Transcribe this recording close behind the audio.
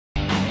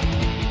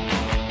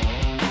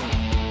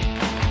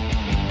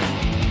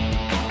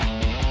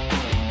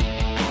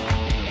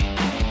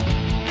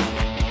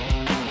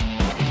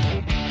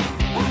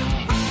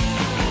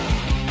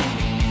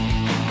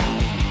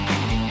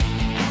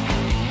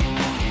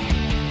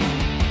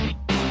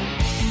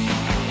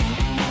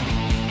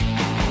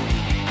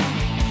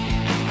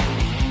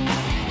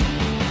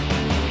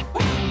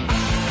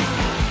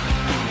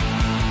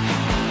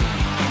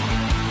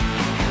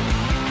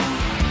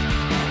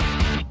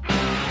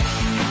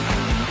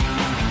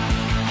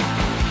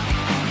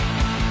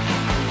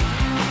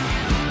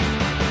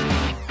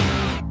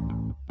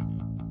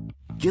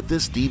Get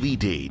this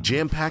DVD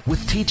jam-packed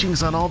with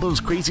teachings on all those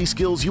crazy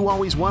skills you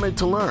always wanted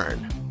to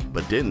learn,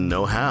 but didn't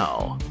know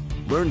how.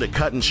 Learn to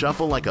cut and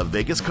shuffle like a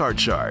Vegas card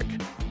shark.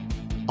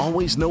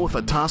 Always know if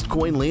a tossed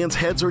coin lands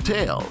heads or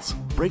tails.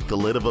 Break the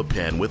lid of a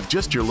pen with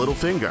just your little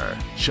finger.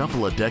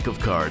 Shuffle a deck of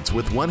cards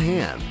with one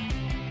hand.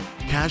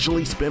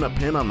 Casually spin a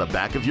pin on the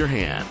back of your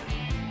hand.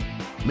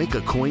 Make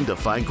a coin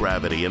defy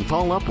gravity and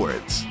fall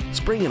upwards.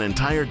 Spring an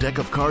entire deck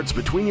of cards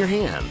between your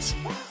hands.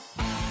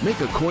 Make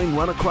a coin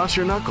run across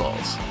your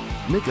knuckles.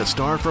 Make a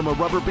star from a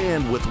rubber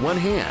band with one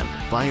hand.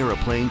 Fire a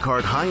playing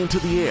card high into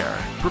the air.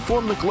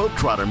 Perform the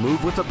Globetrotter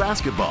move with a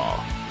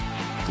basketball.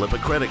 Flip a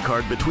credit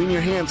card between your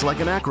hands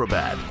like an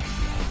acrobat.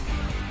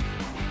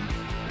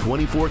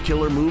 24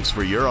 killer moves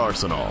for your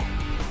arsenal.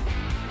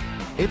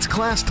 It's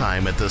class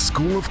time at the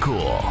School of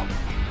Cool.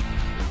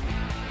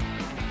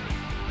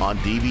 On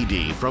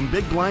DVD from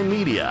Big Blind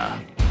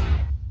Media.